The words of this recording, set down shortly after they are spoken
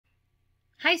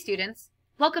Hi students,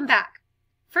 welcome back.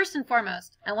 First and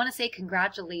foremost, I want to say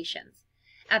congratulations.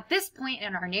 At this point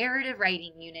in our narrative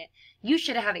writing unit, you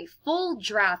should have a full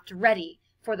draft ready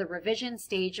for the revision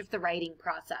stage of the writing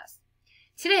process.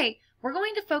 Today, we're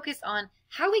going to focus on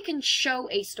how we can show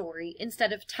a story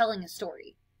instead of telling a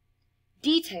story.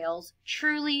 Details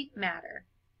truly matter.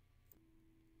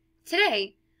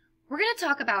 Today, we're going to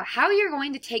talk about how you're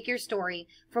going to take your story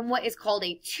from what is called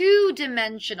a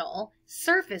two-dimensional,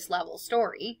 surface-level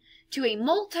story to a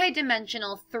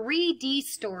multi-dimensional 3D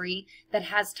story that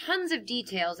has tons of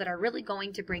details that are really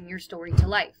going to bring your story to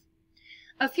life.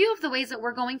 A few of the ways that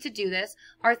we're going to do this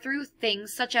are through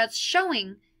things such as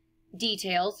showing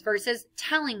details versus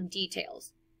telling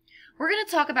details. We're going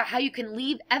to talk about how you can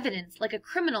leave evidence like a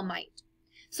criminal might,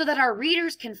 so that our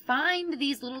readers can find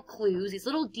these little clues, these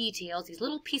little details, these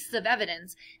little pieces of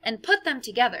evidence, and put them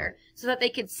together so that they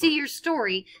can see your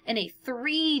story in a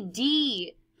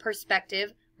 3D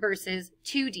perspective versus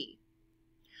 2D.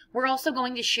 We're also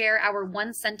going to share our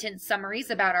one-sentence summaries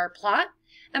about our plot,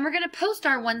 and we're going to post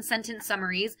our one-sentence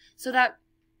summaries so that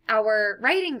our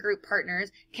writing group partners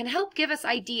can help give us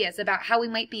ideas about how we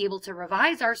might be able to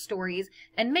revise our stories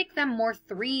and make them more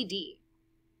 3D.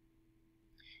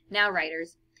 Now,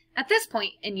 writers, at this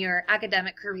point in your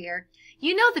academic career,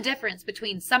 you know the difference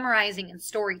between summarizing and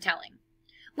storytelling.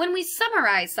 When we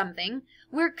summarize something,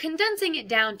 we're condensing it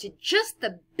down to just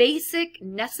the basic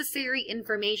necessary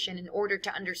information in order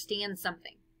to understand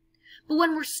something. But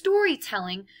when we're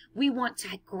storytelling, we want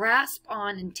to grasp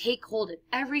on and take hold of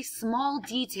every small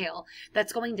detail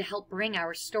that's going to help bring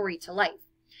our story to life.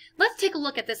 Let's take a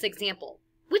look at this example.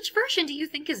 Which version do you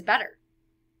think is better?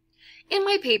 In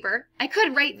my paper, I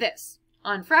could write this.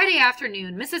 On Friday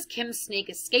afternoon, Mrs. Kim's snake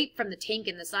escaped from the tank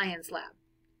in the science lab.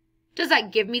 Does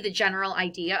that give me the general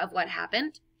idea of what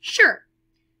happened? Sure.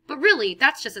 But really,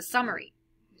 that's just a summary.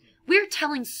 We're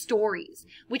telling stories,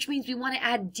 which means we want to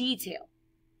add detail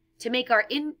to make our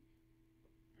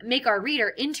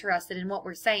reader interested in what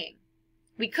we're saying.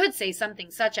 We could say something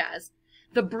such as,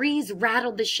 the breeze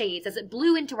rattled the shades as it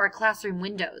blew into our classroom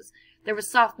windows. There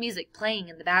was soft music playing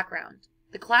in the background.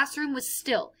 The classroom was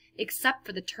still, except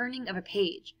for the turning of a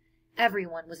page.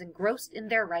 Everyone was engrossed in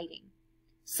their writing.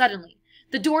 Suddenly,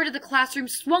 the door to the classroom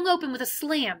swung open with a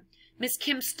slam. Miss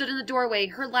Kim stood in the doorway,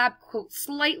 her lab coat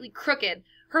slightly crooked,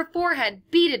 her forehead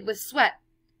beaded with sweat.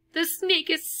 The snake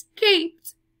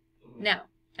escaped! Now,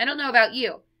 I don't know about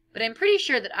you, but I'm pretty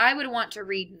sure that I would want to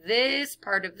read this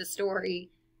part of the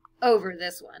story over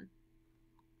this one.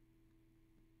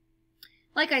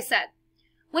 Like I said,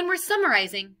 when we're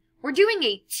summarizing, we're doing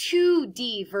a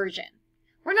 2D version.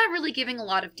 We're not really giving a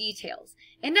lot of details.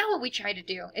 And now what we try to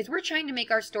do is we're trying to make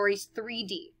our stories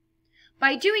 3D.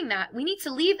 By doing that, we need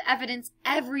to leave evidence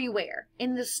everywhere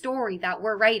in the story that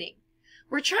we're writing.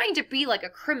 We're trying to be like a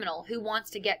criminal who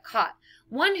wants to get caught,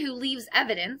 one who leaves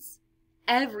evidence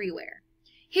everywhere.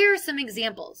 Here are some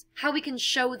examples how we can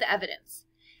show the evidence.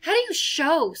 How do you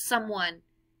show someone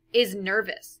is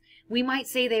nervous? We might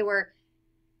say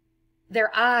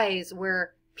their eyes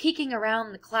were peeking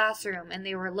around the classroom and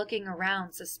they were looking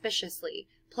around suspiciously,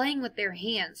 playing with their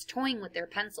hands, toying with their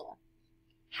pencil.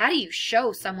 How do you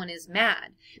show someone is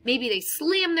mad? Maybe they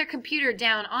slammed their computer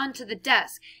down onto the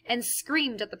desk and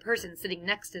screamed at the person sitting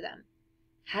next to them.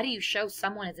 How do you show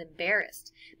someone is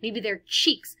embarrassed? Maybe their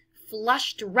cheeks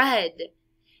flushed red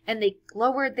and they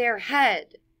lowered their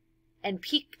head and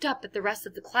peeked up at the rest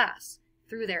of the class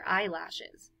through their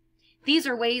eyelashes. These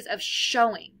are ways of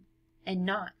showing and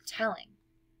not telling.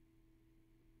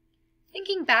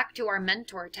 Thinking back to our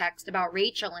mentor text about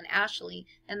Rachel and Ashley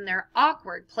and their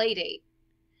awkward play date,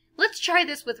 let's try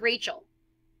this with Rachel.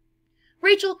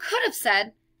 Rachel could have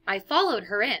said, I followed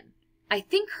her in. I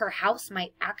think her house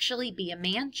might actually be a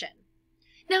mansion.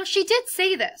 Now, she did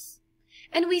say this,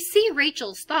 and we see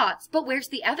Rachel's thoughts, but where's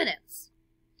the evidence?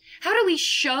 How do we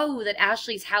show that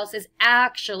Ashley's house is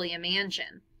actually a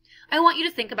mansion? I want you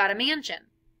to think about a mansion.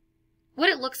 What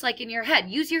it looks like in your head.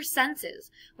 Use your senses.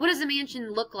 What does a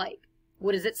mansion look like?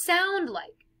 What does it sound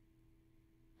like?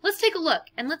 Let's take a look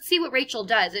and let's see what Rachel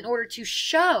does in order to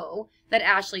show that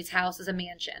Ashley's house is a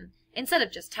mansion instead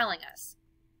of just telling us.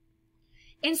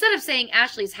 Instead of saying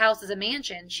Ashley's house is a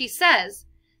mansion, she says,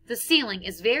 the ceiling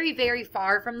is very, very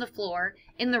far from the floor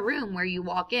in the room where you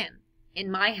walk in. In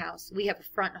my house, we have a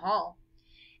front hall.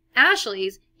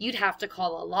 Ashley's, you'd have to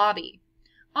call a lobby.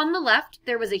 On the left,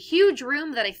 there was a huge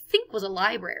room that I think was a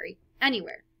library.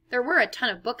 Anywhere. There were a ton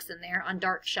of books in there on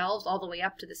dark shelves all the way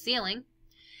up to the ceiling.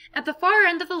 At the far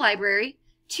end of the library,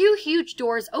 two huge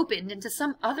doors opened into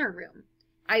some other room.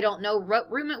 I don't know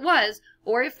what room it was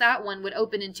or if that one would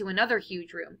open into another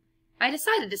huge room. I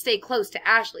decided to stay close to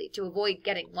Ashley to avoid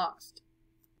getting lost.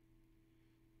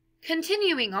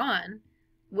 Continuing on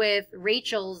with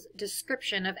Rachel's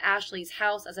description of Ashley's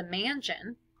house as a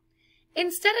mansion,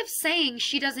 instead of saying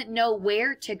she doesn't know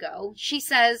where to go, she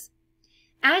says,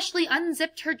 Ashley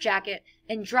unzipped her jacket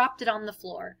and dropped it on the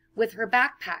floor, with her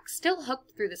backpack still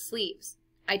hooked through the sleeves.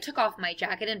 I took off my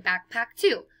jacket and backpack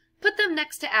too, put them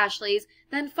next to Ashley's,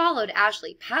 then followed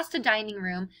Ashley past a dining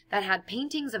room that had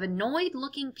paintings of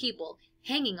annoyed-looking people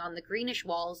hanging on the greenish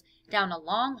walls down a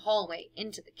long hallway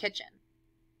into the kitchen.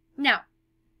 Now,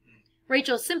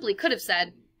 Rachel simply could have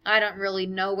said, I don't really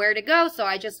know where to go, so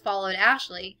I just followed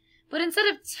Ashley. But instead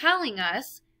of telling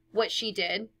us what she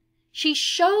did, she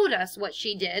showed us what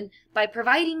she did by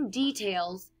providing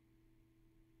details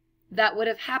that would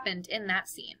have happened in that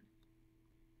scene.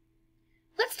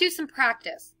 Let's do some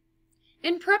practice.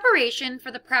 In preparation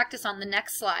for the practice on the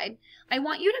next slide, I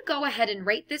want you to go ahead and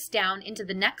write this down into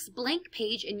the next blank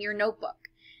page in your notebook.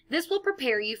 This will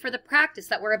prepare you for the practice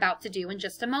that we're about to do in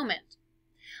just a moment.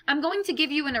 I'm going to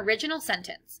give you an original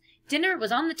sentence. Dinner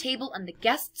was on the table and the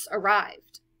guests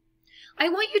arrived. I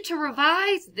want you to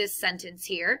revise this sentence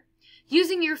here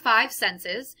using your 5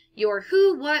 senses, your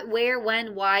who, what, where,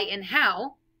 when, why, and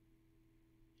how,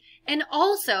 and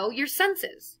also your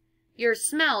senses. Your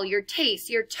smell, your taste,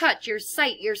 your touch, your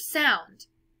sight, your sound.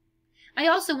 I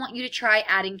also want you to try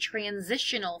adding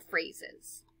transitional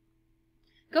phrases.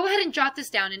 Go ahead and jot this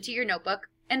down into your notebook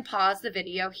and pause the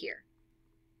video here.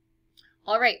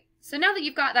 All right, so now that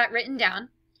you've got that written down,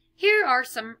 here are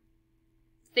some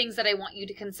things that I want you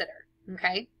to consider,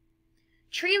 okay?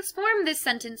 Transform this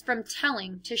sentence from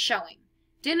telling to showing.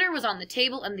 Dinner was on the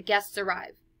table and the guests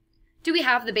arrived. Do we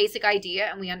have the basic idea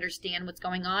and we understand what's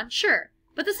going on? Sure.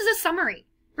 But this is a summary.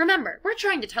 Remember, we're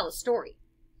trying to tell a story.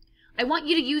 I want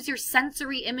you to use your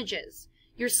sensory images,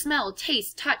 your smell,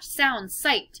 taste, touch, sound,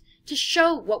 sight, to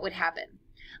show what would happen.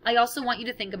 I also want you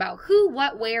to think about who,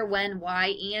 what, where, when,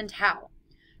 why, and how.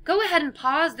 Go ahead and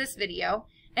pause this video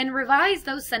and revise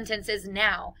those sentences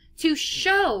now to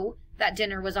show that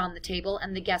dinner was on the table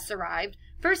and the guests arrived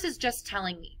versus just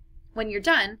telling me. When you're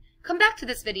done, come back to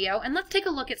this video and let's take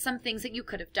a look at some things that you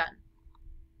could have done.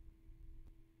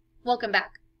 Welcome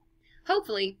back.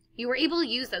 Hopefully, you were able to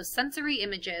use those sensory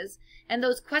images and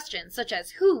those questions such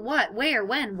as who, what, where,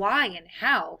 when, why, and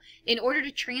how in order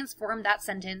to transform that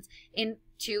sentence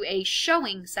into a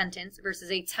showing sentence versus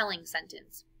a telling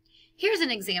sentence. Here's an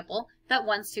example that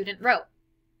one student wrote.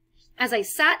 As I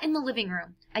sat in the living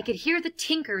room, I could hear the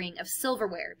tinkering of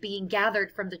silverware being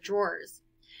gathered from the drawers.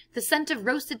 The scent of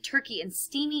roasted turkey and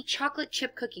steamy chocolate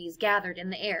chip cookies gathered in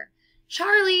the air.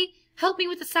 Charlie! Help me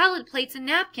with the salad plates and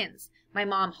napkins, my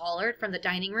mom hollered from the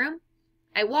dining room.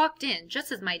 I walked in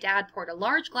just as my dad poured a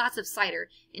large glass of cider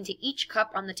into each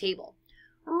cup on the table.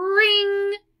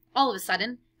 Ring! All of a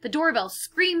sudden, the doorbell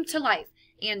screamed to life,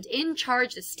 and in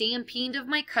charged a stampede of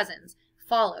my cousins,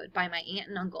 followed by my aunt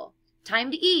and uncle.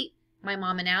 Time to eat, my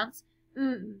mom announced.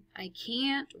 I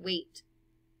can't wait.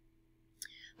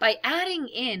 By adding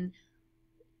in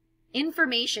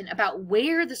information about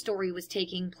where the story was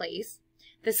taking place,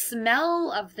 the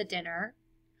smell of the dinner,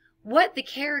 what the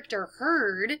character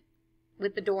heard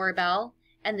with the doorbell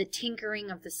and the tinkering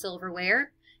of the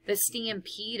silverware, the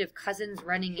stampede of cousins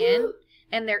running in,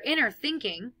 and their inner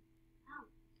thinking,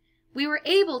 we were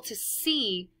able to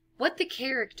see what the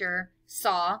character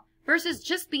saw versus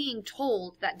just being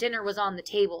told that dinner was on the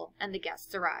table and the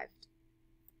guests arrived.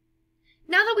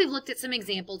 Now that we've looked at some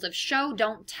examples of show,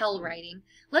 don't tell writing,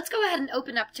 let's go ahead and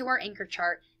open up to our anchor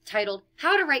chart titled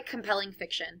How to Write Compelling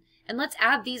Fiction, and let's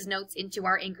add these notes into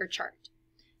our anchor chart.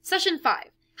 Session 5.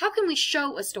 How can we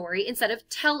show a story instead of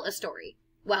tell a story?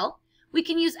 Well, we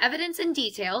can use evidence and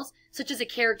details such as a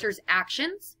character's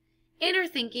actions, inner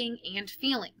thinking, and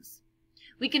feelings.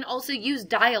 We can also use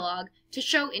dialogue to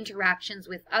show interactions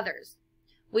with others.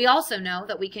 We also know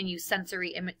that we can use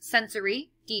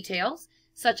sensory details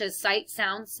such as sight,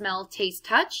 sound, smell, taste,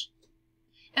 touch,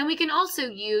 and we can also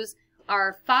use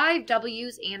our 5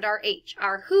 W's and our H,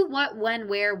 our who, what, when,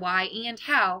 where, why, and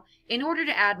how, in order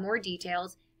to add more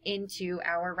details into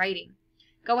our writing.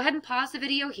 Go ahead and pause the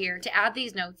video here to add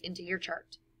these notes into your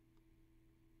chart.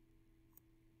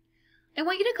 I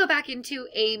want you to go back into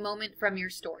a moment from your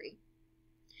story.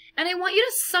 And I want you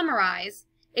to summarize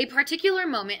a particular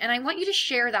moment, and I want you to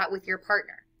share that with your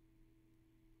partner.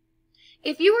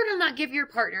 If you were to not give your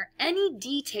partner any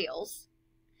details,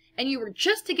 and you were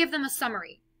just to give them a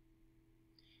summary,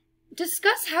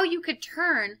 discuss how you could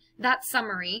turn that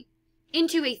summary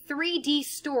into a 3D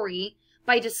story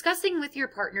by discussing with your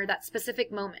partner that specific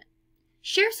moment.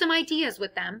 Share some ideas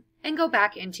with them and go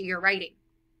back into your writing.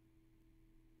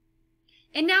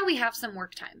 And now we have some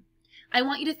work time. I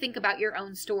want you to think about your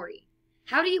own story.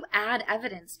 How do you add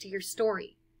evidence to your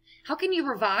story? How can you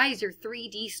revise your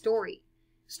 3D story?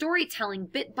 Storytelling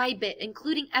bit by bit,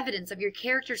 including evidence of your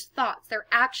characters' thoughts, their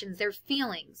actions, their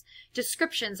feelings,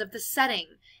 descriptions of the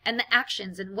setting and the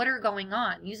actions and what are going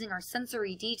on, using our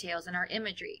sensory details and our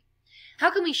imagery. How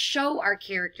can we show our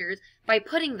characters by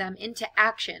putting them into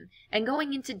action and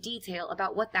going into detail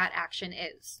about what that action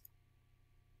is?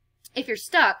 If you're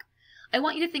stuck, I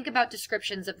want you to think about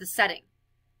descriptions of the setting.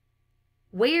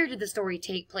 Where did the story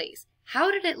take place?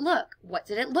 How did it look? What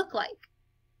did it look like?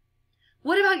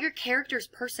 What about your character's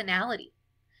personality?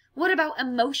 What about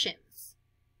emotions?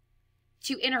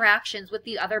 To interactions with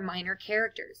the other minor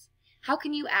characters. How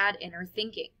can you add inner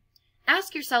thinking?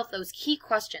 Ask yourself those key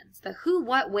questions, the who,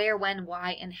 what, where, when,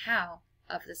 why, and how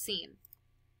of the scene.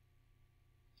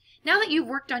 Now that you've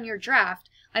worked on your draft,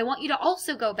 I want you to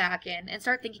also go back in and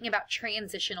start thinking about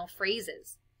transitional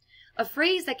phrases. A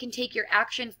phrase that can take your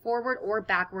action forward or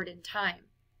backward in time.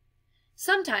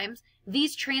 Sometimes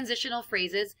these transitional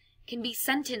phrases can be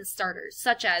sentence starters,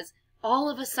 such as all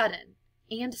of a sudden,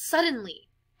 and suddenly,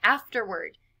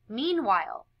 afterward,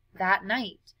 meanwhile, that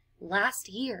night, last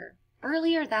year,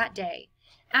 earlier that day,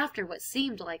 after what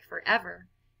seemed like forever,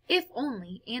 if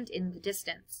only and in the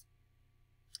distance.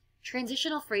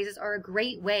 Transitional phrases are a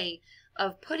great way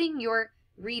of putting your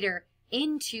reader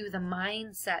into the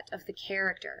mindset of the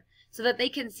character so that they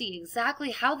can see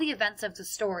exactly how the events of the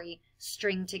story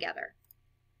string together.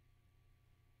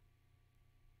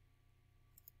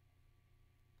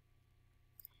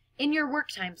 In your work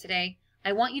time today,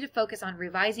 I want you to focus on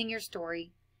revising your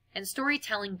story and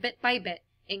storytelling bit by bit,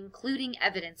 including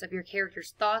evidence of your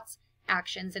character's thoughts,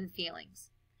 actions, and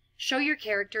feelings. Show your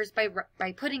characters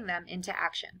by putting them into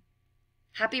action.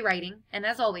 Happy writing, and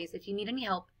as always, if you need any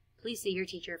help, please see your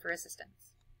teacher for assistance.